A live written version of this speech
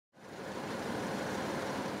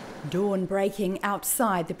Dawn breaking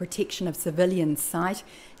outside the Protection of Civilians site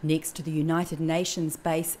next to the United Nations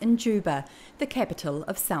base in Juba, the capital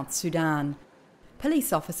of South Sudan.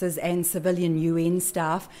 Police officers and civilian UN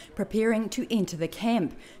staff preparing to enter the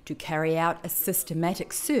camp to carry out a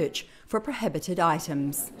systematic search for prohibited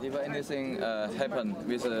items. If anything happens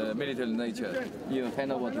with military nature, you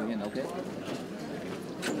hand over to him, okay?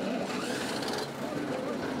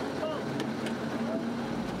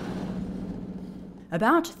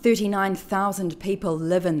 About 39,000 people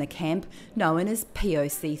live in the camp known as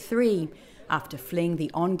POC 3, after fleeing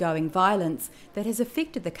the ongoing violence that has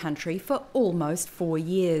affected the country for almost 4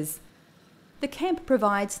 years. The camp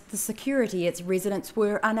provides the security its residents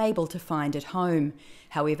were unable to find at home.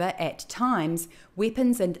 However, at times,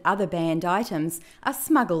 weapons and other banned items are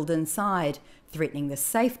smuggled inside, threatening the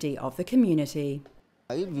safety of the community.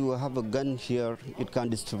 If you have a gun here, it can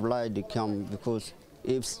destabilize the camp, because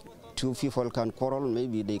if two people can quarrel,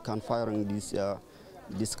 maybe they can fire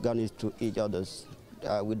this gun to each other.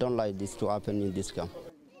 We don't like this to happen in this camp.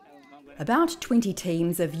 About 20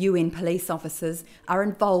 teams of UN police officers are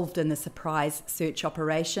involved in the surprise search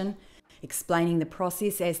operation, explaining the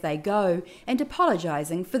process as they go and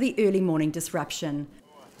apologising for the early morning disruption.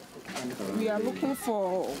 We are looking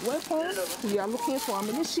for weapons, we are looking for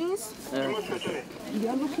ammunition, we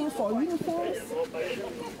are looking for uniforms.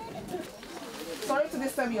 Sorry to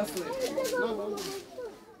disturb your sleep.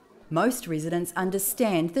 Most residents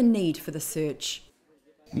understand the need for the search.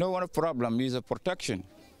 No one problem is a protection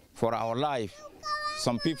for our life.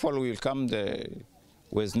 Some people will come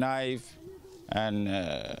with knife and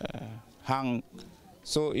hang,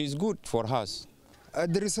 so it's good for us.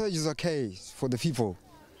 The research is okay for the people,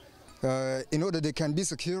 in order they can be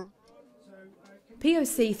secure.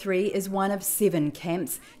 POC 3 is one of 7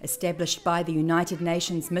 camps established by the United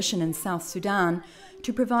Nations mission in South Sudan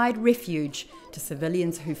to provide refuge to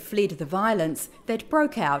civilians who fled the violence that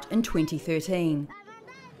broke out in 2013.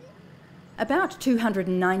 About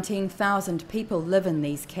 219,000 people live in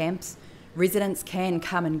these camps. Residents can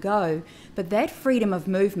come and go, but that freedom of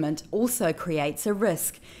movement also creates a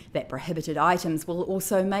risk that prohibited items will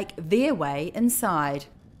also make their way inside.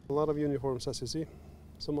 A lot of uniforms, as you see,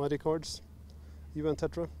 some ID cards, UN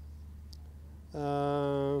Tetra,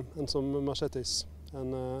 and some machetes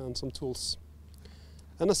and some tools,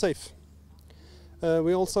 and a safe.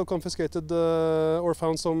 We also confiscated or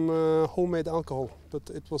found some homemade alcohol, but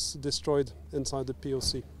it was destroyed inside the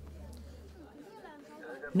POC.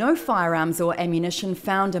 No firearms or ammunition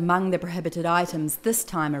found among the prohibited items this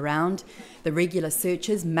time around. The regular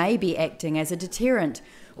searches may be acting as a deterrent,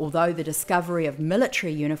 although the discovery of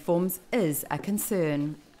military uniforms is a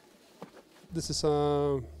concern. This is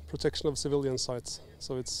a protection of civilian sites,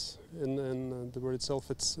 so it's in the word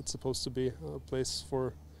itself. It's supposed to be a place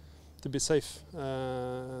to be safe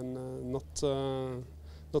and not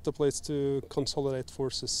a place to consolidate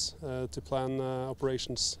forces, to plan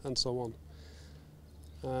operations and so on.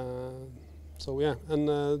 So yeah,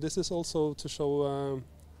 and this is also to show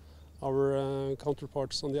our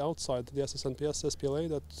counterparts on the outside, the SSNPS, SPLA,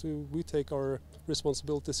 that we take our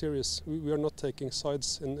responsibility serious. We are not taking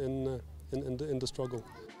sides in the struggle.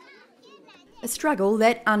 A struggle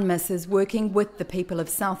that UNMISS is working with the people of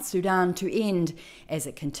South Sudan to end as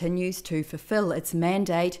it continues to fulfil its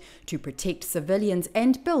mandate to protect civilians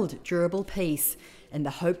and build durable peace, in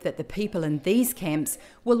the hope that the people in these camps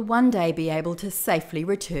will one day be able to safely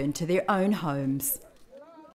return to their own homes.